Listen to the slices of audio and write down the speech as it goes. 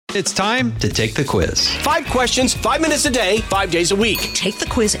It's time to take the quiz. 5 questions, 5 minutes a day, 5 days a week. Take the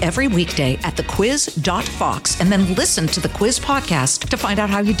quiz every weekday at thequiz.fox and then listen to the quiz podcast to find out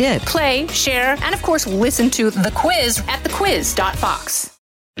how you did. Play, share, and of course, listen to The Quiz at thequiz.fox.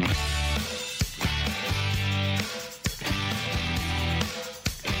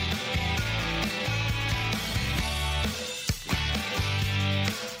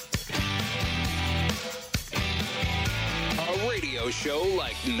 Show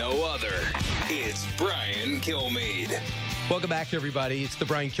like no other. It's Brian Kilmeade. Welcome back, everybody. It's the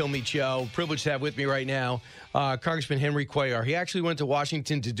Brian Kilmeade Show. Privileged to have with me right now Congressman Henry Cuellar. He actually went to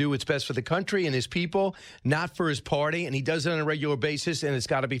Washington to do what's best for the country and his people, not for his party, and he does it on a regular basis, and it's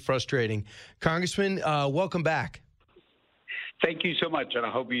got to be frustrating. Congressman, welcome back. Thank you so much, and I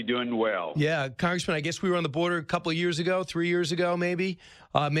hope you're doing well. Yeah, Congressman, I guess we were on the border a couple of years ago, 3 years ago, maybe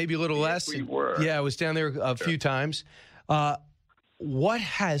a little less. We were. Yeah, I was down there a few times. What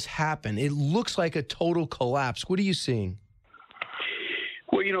has happened? It looks like a total collapse. What are you seeing?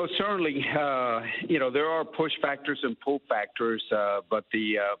 Well, certainly, there are push factors and pull factors, but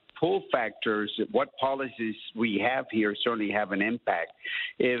the pull factors, what policies we have here certainly have an impact.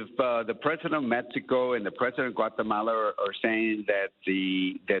 If the president of Mexico and the president of Guatemala are saying that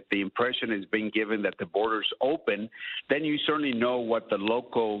the impression is being given that the border's open, then you certainly know what the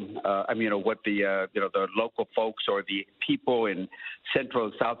local, the local folks or the people in Central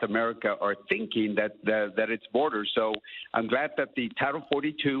and South America are thinking that it's borders. So I'm glad that the Title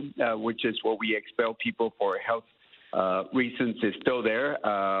 42, which is where we expel people for health reasons, is still there.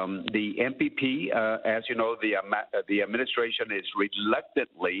 The MPP, as you know, the administration is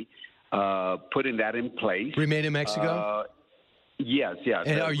reluctantly putting that in place. Remain in Mexico? Yes.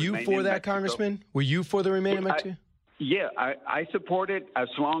 And are you for that, Congressman? Were you for the Remain in Mexico? Yeah, I support it as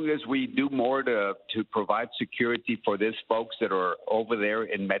long as we do more to provide security for these folks that are over there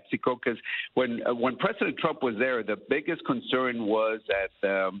in Mexico. Because when President Trump was there, the biggest concern was that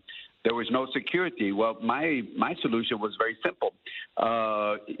there was no security. Well, my solution was very simple.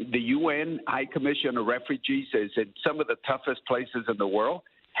 The UN High Commission of Refugees is in some of the toughest places in the world.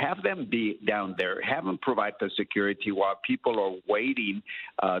 Have them be down there. Have them provide the security while people are waiting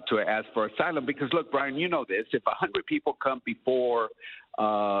to ask for asylum. Because, look, Brian, you know this. If 100 people come before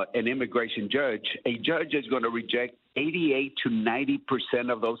an immigration judge, a judge is going to reject 88 to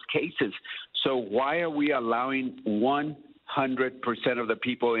 90% of those cases. So why are we allowing 100% of the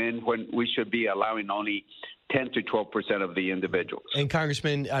people in when we should be allowing only 10 to 12% of the individuals? And,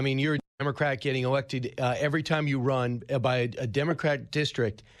 Congressman, I mean, you're a Democrat getting elected every time you run by a Democrat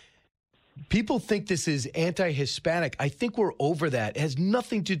district. People think this is anti-Hispanic. I think we're over that. It has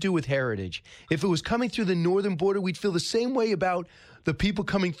nothing to do with heritage. If it was coming through the northern border, we'd feel the same way about the people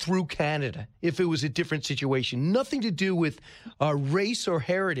coming through Canada if it was a different situation. Nothing to do with race or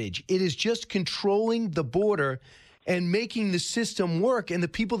heritage. It is just controlling the border and making the system work, and the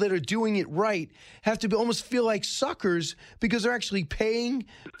people that are doing it right have to almost feel like suckers because they're actually paying,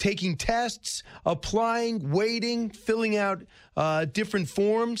 taking tests, applying, waiting, filling out different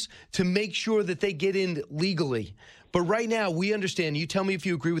forms to make sure that they get in legally. But right now, we understand, you tell me if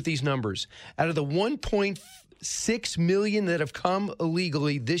you agree with these numbers, out of the 1.6 million that have come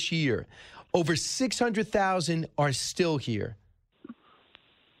illegally this year, over 600,000 are still here.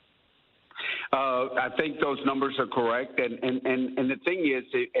 I think those numbers are correct. And the thing is,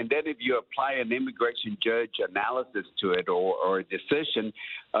 and then if you apply an immigration judge analysis to it or a decision,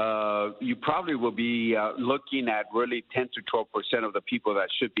 you probably will be looking at really 10 to 12% of the people that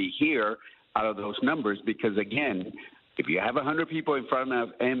should be here out of those numbers. Because, again, if you have 100 people in front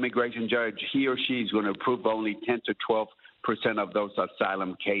of an immigration judge, he or she is going to approve only 10 to 12% of those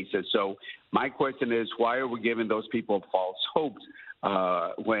asylum cases. So my question is, why are we giving those people false hopes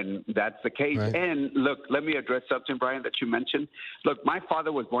when that's the case? Right. And look, let me address something, Brian, that you mentioned. Look, my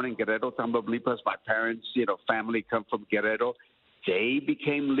father was born in Guerrero, Tamaulipas. My parents, family come from Guerrero. They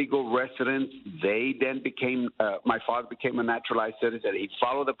became legal residents. They then became, my father became a naturalized citizen. He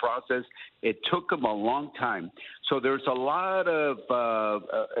followed the process. It took him a long time. So there's a lot of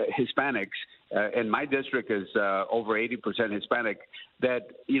Hispanics, and my district is over 80% Hispanic, that,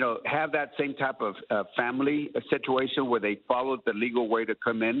 have that same type of family situation where they followed the legal way to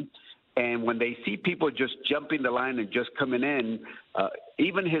come in. And when they see people just jumping the line and just coming in,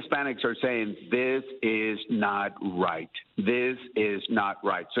 even Hispanics are saying, this is not right. This is not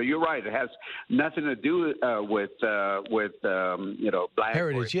right. So you're right. It has nothing to do with black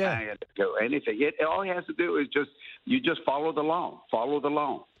heritage, or anything. It all has to do is you just follow the law. Follow the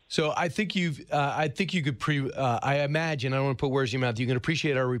law. So I think you could I imagine, I don't want to put words in your mouth, you can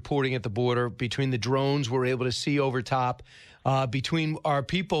appreciate our reporting at the border. Between the drones, we're able to see over top. between our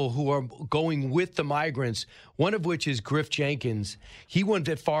people who are going with the migrants, one of which is Griff Jenkins. He went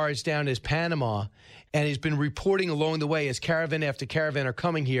as far as down as Panama, and he's been reporting along the way as caravan after caravan are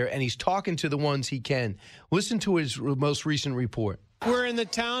coming here, and he's talking to the ones he can. Listen to his most recent report. We're in the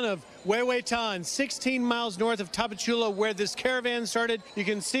town of Huehuetan, 16 miles north of Tapachula, where this caravan started. You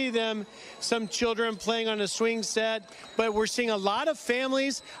can see them, some children playing on a swing set, but we're seeing a lot of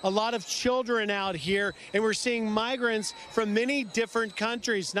families, a lot of children out here, and we're seeing migrants from many different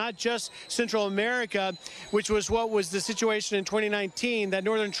countries, not just Central America, which was what was the situation in 2019, that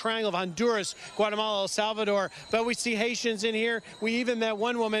northern triangle of Honduras, Guatemala, El Salvador. But we see Haitians in here. We even met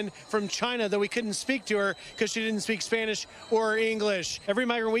one woman from China, though we couldn't speak to her because she didn't speak Spanish or English. Every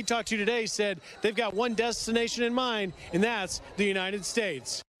migrant we talked to today said they've got one destination in mind, and that's the United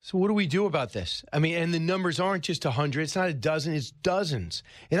States. So what do we do about this? I mean, and the numbers aren't just 100. It's not a dozen. It's dozens.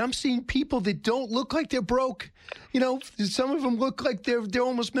 And I'm seeing people that don't look like they're broke. You know, some of them look like they're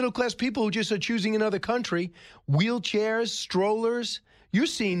almost middle-class people who just are choosing another country. Wheelchairs, strollers. You're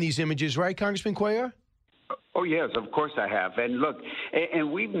seeing these images, right, Congressman Cuellar? Oh, yes, of course I have. And look,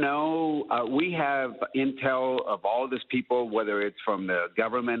 and we know we have intel of all these people, whether it's from the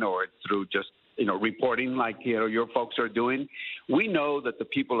government or it's through just, reporting like, your folks are doing. We know that the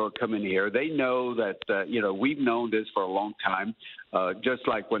people are coming here. They know that, we've known this for a long time. Just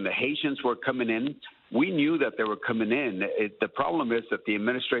like when the Haitians were coming in, we knew that they were coming in. The problem is that the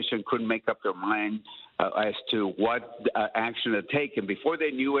administration couldn't make up their mind as to what action to take. And before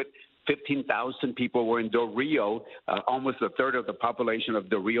they knew it, 15,000 people were in Del Rio, almost a third of the population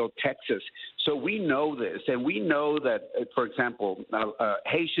of Del Rio, Texas. So we know this, and we know that, for example,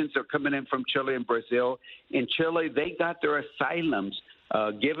 Haitians are coming in from Chile and Brazil. In Chile, they got their asylums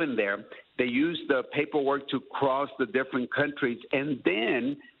given there. They used the paperwork to cross the different countries, and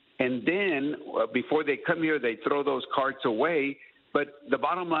then before they come here, they throw those cards away. But the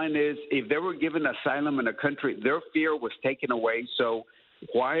bottom line is, if they were given asylum in a country, their fear was taken away. So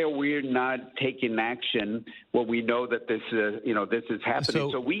why are we not taking action when we know that this is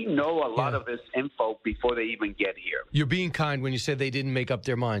happening? So we know a lot of this info before they even get here. You're being kind when you said they didn't make up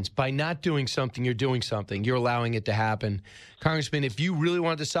their minds. By not doing something, you're doing something. You're allowing it to happen. Congressman, if you really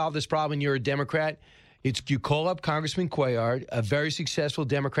wanted to solve this problem and you're a Democrat, you call up Congressman Cuellar, a very successful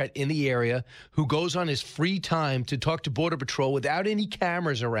Democrat in the area, who goes on his free time to talk to Border Patrol without any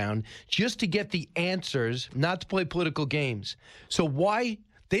cameras around, just to get the answers, not to play political games. So why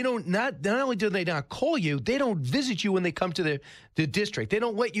they don't not only do they not call you, they don't visit you when they come to the district. They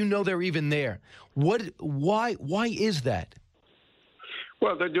don't let you know they're even there. Why is that?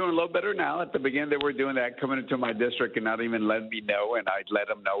 Well, they're doing a little better now. At the beginning, they were doing that, coming into my district and not even letting me know, and I'd let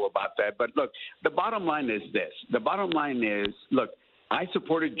them know about that. But look, the bottom line is this. The bottom line is, look, I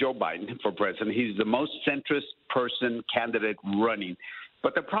supported Joe Biden for president. He's the most centrist candidate running.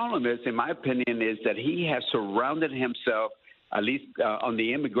 But the problem is, in my opinion, is that he has surrounded himself, at least on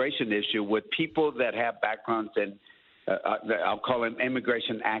the immigration issue, with people that have backgrounds in, I'll call them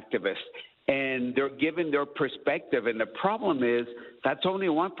immigration activists. And they're giving their perspective. And the problem is that's only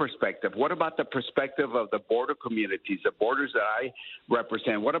one perspective. What about the perspective of the border communities, the borders that I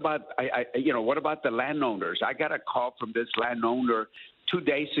represent? What about, what about the landowners? I got a call from this landowner 2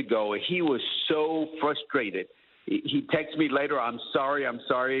 days ago. He was so frustrated. He texted me later, I'm sorry,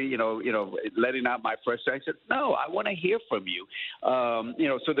 letting out my frustration. I said, no, I want to hear from you.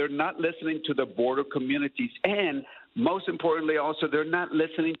 So they're not listening to the border communities. And most importantly, also, they're not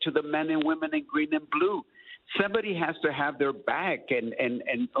listening to the men and women in green and blue. Somebody has to have their back. And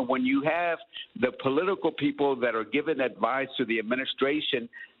when you have the political people that are giving advice to the administration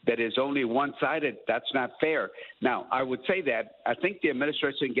that is only one-sided, that's not fair. Now, I would say that I think the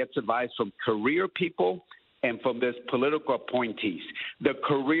administration gets advice from career people and from this political appointees. The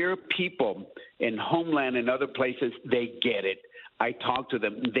career people in Homeland and other places, they get it. I talk to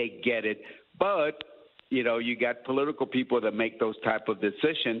them, they get it. But you got political people that make those type of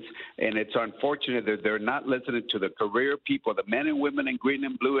decisions, and it's unfortunate that they're not listening to the career people, the men and women in green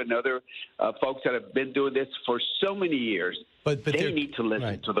and blue and other folks that have been doing this for so many years. But they need to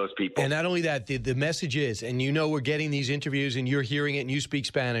listen to those people. And not only that, the message is, and we're getting these interviews and you're hearing it and you speak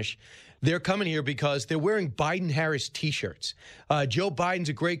Spanish, they're coming here because they're wearing Biden-Harris T-shirts. Joe Biden's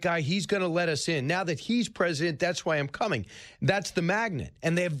a great guy. He's going to let us in. Now that he's president, that's why I'm coming. That's the magnet.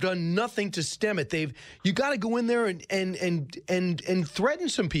 And they've done nothing to stem it. You got to go in there and threaten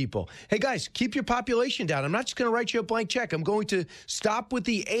some people. Hey, guys, keep your population down. I'm not just going to write you a blank check. I'm going to stop with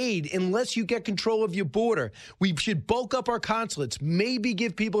the aid unless you get control of your border. We should bulk up our consulates, maybe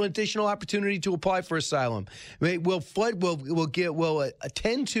give people an additional opportunity to apply for asylum. We'll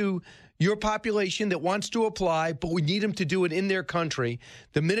attend to your population that wants to apply, but we need them to do it in their country.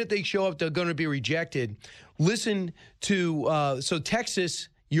 The minute they show up, they're going to be rejected. Listen to, so Texas,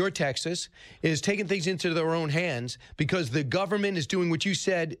 your Texas, is taking things into their own hands because the government is doing what you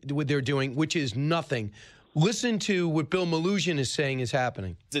said what they're doing, which is nothing. Listen to what Bill Malugin is saying is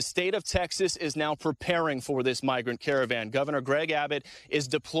happening. The state of Texas is now preparing for this migrant caravan. Governor Greg Abbott is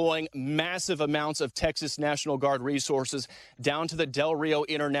deploying massive amounts of Texas National Guard resources down to the Del Rio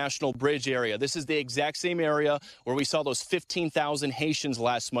International Bridge area. This is the exact same area where we saw those 15,000 Haitians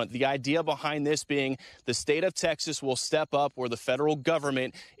last month. The idea behind this being the state of Texas will step up where the federal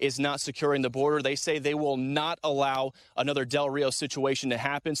government is not securing the border. They say they will not allow another Del Rio situation to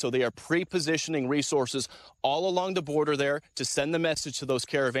happen, so they are pre-positioning resources all along the border there to send the message to those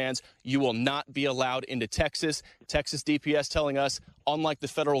caravans. You will not be allowed into Texas. Texas DPS telling us, unlike the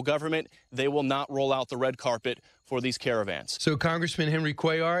federal government, they will not roll out the red carpet for these caravans. So Congressman Henry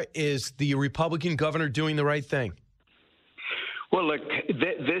Cuellar, is the Republican governor doing the right thing? Well, look,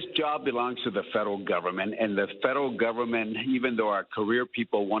 this job belongs to the federal government, and the federal government, even though our career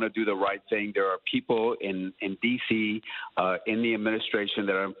people want to do the right thing, there are people in D.C., in the administration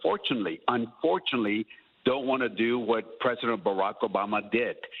that unfortunately, don't want to do what President Barack Obama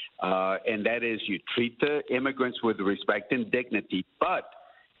did, and that is you treat the immigrants with respect and dignity, but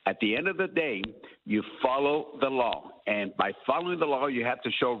at the end of the day, you follow the law. And by following the law, you have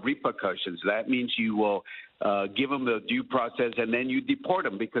to show repercussions. That means you will give them the due process, and then you deport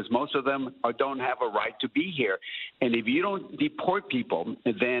them because most of them don't have a right to be here. And if you don't deport people,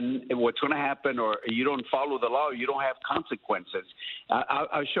 then what's going to happen, or you don't follow the law, you don't have consequences.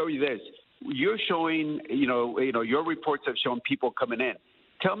 I'll show you this. You're showing, your reports have shown people coming in.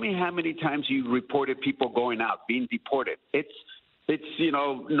 Tell me how many times you reported people going out, being deported. It's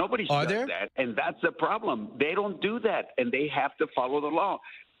nobody does that, and that's the problem. They don't do that, and they have to follow the law.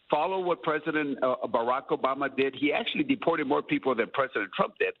 Follow what President Barack Obama did. He actually deported more people than President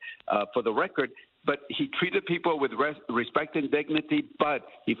Trump did, for the record. But he treated people with respect and dignity, but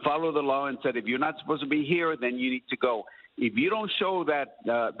he followed the law and said, if you're not supposed to be here, then you need to go. If you don't show that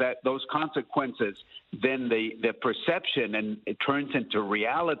those consequences, then the perception and it turns into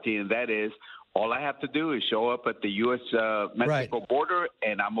reality, and that is all I have to do is show up at the U.S.-Mexico border,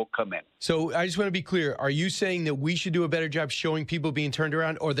 and I'm going to come in. So I just want to be clear. Are you saying that we should do a better job showing people being turned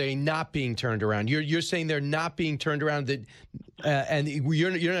around, or are they not being turned around? You're saying they're not being turned around, and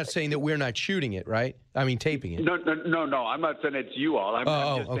you're not saying that we're not shooting it, right? I mean, taping it. No. I'm not saying it's you all. I'm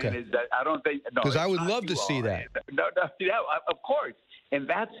just saying is that I don't think. Because I would love to see that. No, yeah, of course. And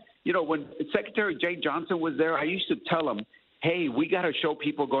that's, when Secretary Jay Johnson was there, I used to tell him, hey, we got to show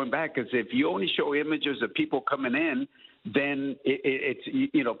people going back, because if you only show images of people coming in, then it's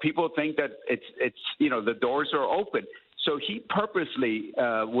people think that it's the doors are open. So he purposely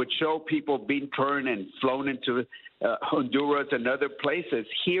would show people being turned and flown into Honduras and other places.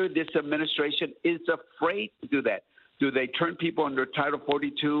 Here, this administration is afraid to do that. Do they turn people under Title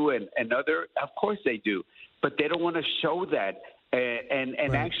 42 and other? Of course they do, but they don't want to show that. And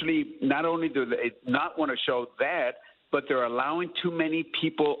right. Actually, not only do they not want to show that, but they're allowing too many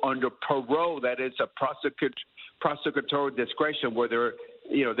people under parole. That is a prosecutorial discretion, where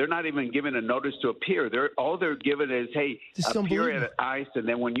they're not even given a notice to appear. All they're given is, hey, appear at ICE, and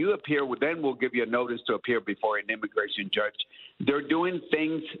then when you appear, then we'll give you a notice to appear before an immigration judge. They're doing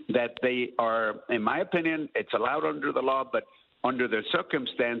things that they are, in my opinion, it's allowed under the law, but under the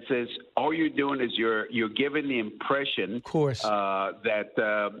circumstances, all you're doing is you're giving the impression, of course, that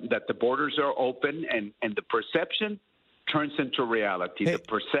the borders are open, and the perception turns into reality. The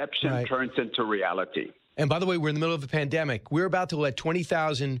perception turns into reality. And by the way, we're in the middle of a pandemic. We're about to let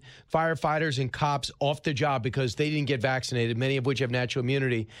 20,000 firefighters and cops off the job because they didn't get vaccinated, many of which have natural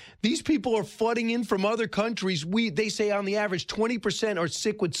immunity. These people are flooding in from other countries. They say on the average 20% are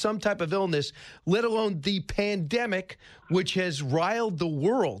sick with some type of illness, let alone the pandemic, which has riled the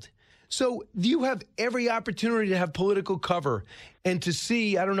world. So you have every opportunity to have political cover and to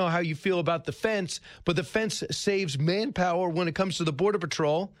see, I don't know how you feel about the fence, but the fence saves manpower when it comes to the Border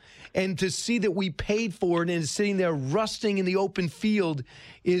Patrol. And to see that we paid for it and it's sitting there rusting in the open field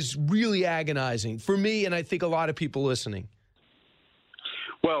is really agonizing for me, and I think a lot of people listening.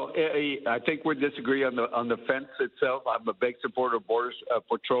 Well, I think we disagree on the fence itself. I'm a big supporter of Border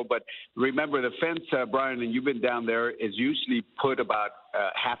Patrol, but remember the fence, Brian, and you've been down there, is usually put about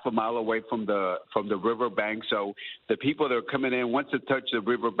half a mile away from the riverbank. So the people that are coming in, once they touch the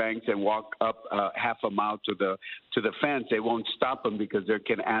riverbanks and walk up half a mile to the fence, they won't stop them because they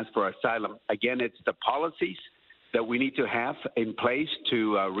can ask for asylum. Again, it's the policies that we need to have in place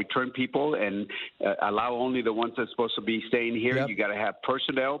to return people and allow only the ones that's supposed to be staying here. Yep. You got to have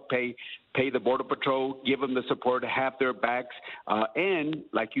personnel, pay the Border Patrol, give them the support, have their backs. And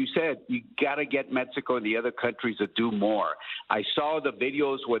like you said, you got to get Mexico and the other countries to do more. I saw the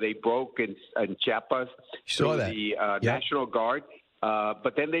videos where they broke in Chiapas through the National Guard.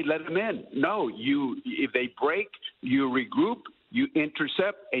 But then they let them in. No, if they break, you regroup, you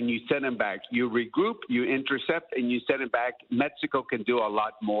intercept, and you send them back. You regroup, you intercept, and you send them back. Mexico can do a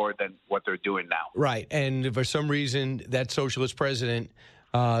lot more than what they're doing now. Right. And for some reason, that socialist president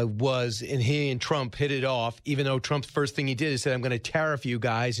he and Trump hit it off, even though Trump's first thing he did is said, I'm going to tariff you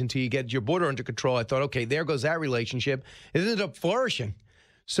guys until you get your border under control. I thought, okay, there goes that relationship. It ended up flourishing.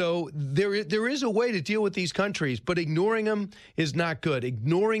 So there is a way to deal with these countries, but ignoring them is not good.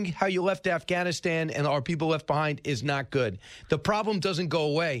 Ignoring how you left Afghanistan and our people left behind is not good. The problem doesn't go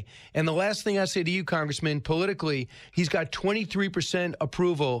away. And the last thing I say to you, Congressman, politically, he's got 23%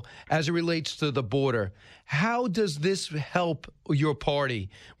 approval as it relates to the border. How does this help your party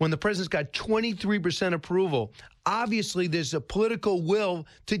when the president's got 23% approval? Obviously, there's a political will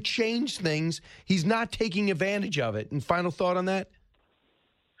to change things. He's not taking advantage of it. And final thought on that?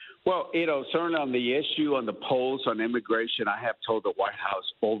 Well, certainly on the issue, on the polls on immigration, I have told the White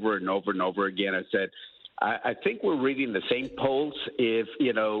House over and over and over again, I said, I think we're reading the same polls. If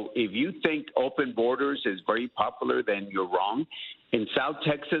you think open borders is very popular, then you're wrong. In South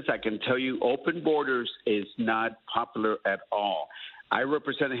Texas, I can tell you open borders is not popular at all. I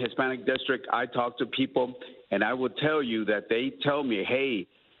represent a Hispanic district. I talk to people, and I will tell you that they tell me, hey,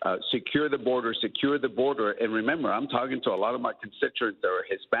 secure the border. And remember, I'm talking to a lot of my constituents that are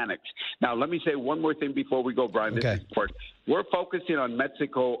Hispanics. Now, let me say one more thing before we go, Brian. This is important. We're focusing on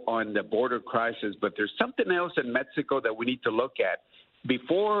Mexico on the border crisis, but there's something else in Mexico that we need to look at.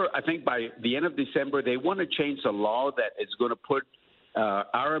 Before, I think by the end of December, they want to change the law that is going to put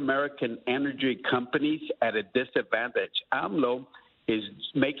our American energy companies at a disadvantage. AMLO is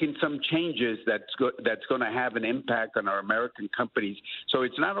making some changes that's going to have an impact on our American companies. So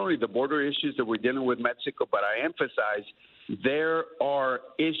it's not only the border issues that we're dealing with Mexico, but I emphasize there are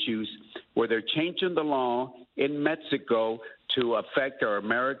issues where they're changing the law in Mexico to affect our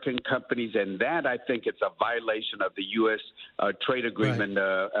American companies, and that, I think, it's a violation of the U.S. trade agreement,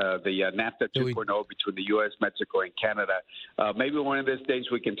 the NAFTA 2.0 between the U.S., Mexico, and Canada. Maybe one of these days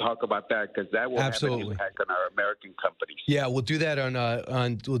we can talk about that, because that will have an impact on our American companies. Yeah, we'll do that on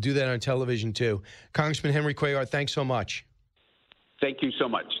television too. Congressman Henry Cuellar, thanks so much. Thank you so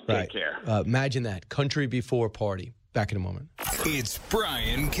much. Take care. Imagine that, country before party. Back in a moment. It's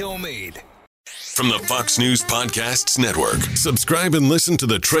Brian Kilmeade. From the Fox News Podcasts Network. Subscribe and listen to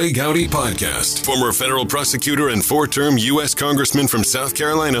the Trey Gowdy Podcast. Former federal prosecutor and 4-term U.S. Congressman from South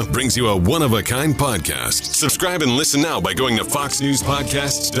Carolina brings you a one-of-a-kind podcast. Subscribe and listen now by going to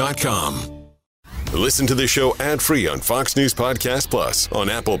foxnewspodcasts.com. Listen to the show ad-free on Fox News Podcast Plus, on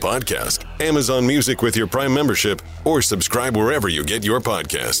Apple Podcast, Amazon Music with your Prime membership, or subscribe wherever you get your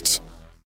podcasts.